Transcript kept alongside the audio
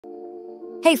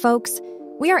Hey folks,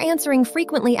 we are answering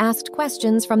frequently asked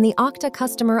questions from the Okta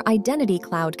Customer Identity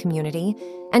Cloud community,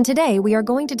 and today we are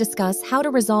going to discuss how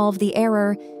to resolve the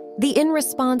error, the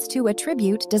InResponseTo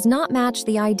attribute does not match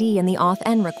the ID in the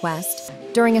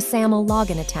AuthNRequest during a SAML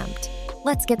login attempt.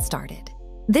 Let's get started.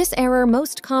 This error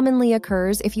most commonly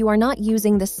occurs if you are not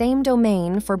using the same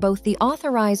domain for both the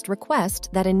authorized request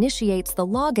that initiates the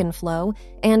login flow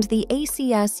and the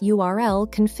ACS URL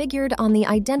configured on the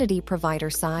identity provider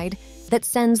side that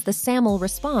sends the SAML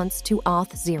response to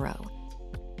Auth0.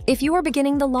 If you are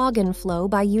beginning the login flow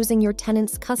by using your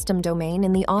tenant's custom domain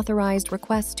in the authorized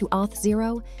request to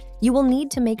Auth0, you will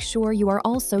need to make sure you are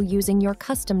also using your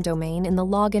custom domain in the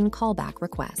login callback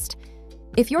request.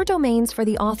 If your domains for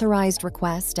the authorized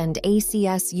request and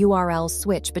ACS URL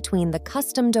switch between the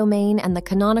custom domain and the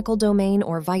canonical domain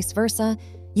or vice versa,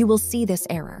 you will see this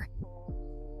error.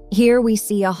 Here we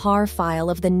see a HAR file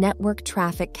of the network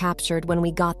traffic captured when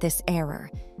we got this error.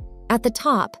 At the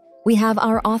top, we have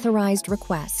our authorized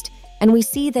request, and we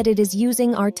see that it is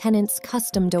using our tenant's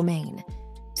custom domain.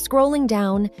 Scrolling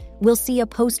down, we'll see a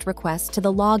post request to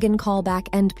the login callback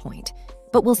endpoint,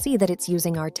 but we'll see that it's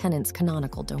using our tenant's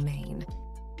canonical domain.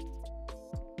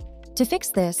 To fix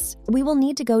this, we will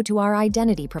need to go to our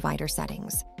identity provider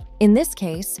settings. In this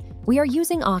case, we are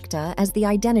using Okta as the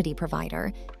identity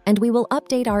provider, and we will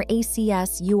update our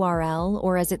ACS URL,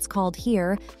 or as it's called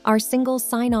here, our single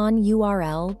sign-on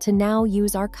URL to now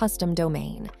use our custom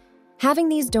domain. Having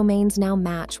these domains now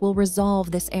match will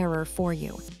resolve this error for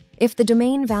you, if the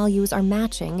domain values are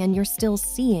matching and you're still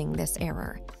seeing this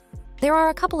error. There are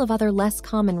a couple of other less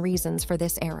common reasons for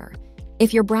this error.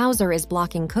 If your browser is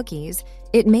blocking cookies,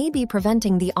 it may be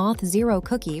preventing the Auth0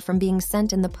 cookie from being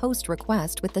sent in the post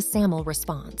request with the SAML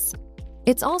response.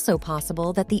 It's also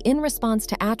possible that the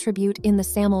InResponseTo attribute in the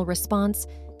SAML response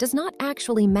does not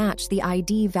actually match the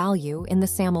ID value in the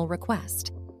SAML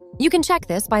request. You can check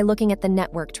this by looking at the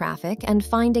network traffic and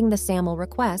finding the SAML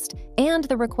request and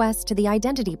the request to the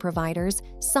identity provider's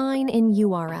sign-in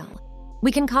URL.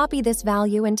 We can copy this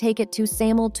value and take it to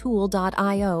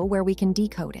samltool.io where we can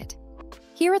decode it.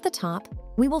 Here at the top,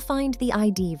 we will find the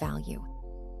ID value.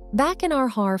 Back in our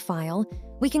HAR file,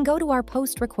 we can go to our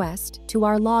post request to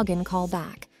our login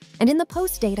callback, and in the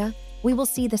post data, we will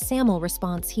see the SAML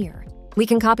response here. We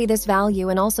can copy this value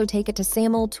and also take it to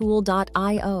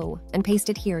samltool.io and paste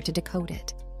it here to decode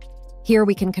it. Here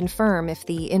we can confirm if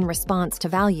the InResponseTo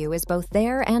value is both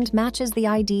there and matches the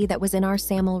ID that was in our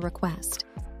SAML request.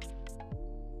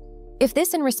 If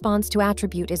this InResponseTo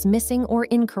attribute is missing or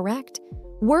incorrect,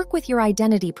 work with your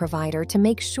identity provider to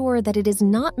make sure that it is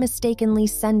not mistakenly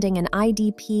sending an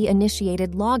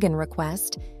IDP-initiated login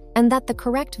request and that the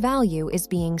correct value is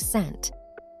being sent.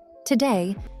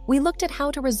 Today, we looked at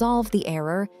how to resolve the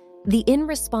error, the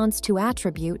InResponseTo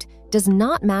attribute does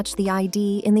not match the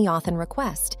ID in the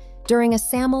AuthNRequest during a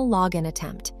SAML login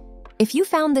attempt. If you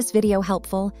found this video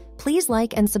helpful, please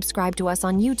like and subscribe to us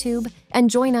on YouTube and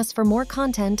join us for more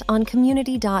content on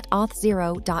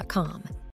community.auth0.com.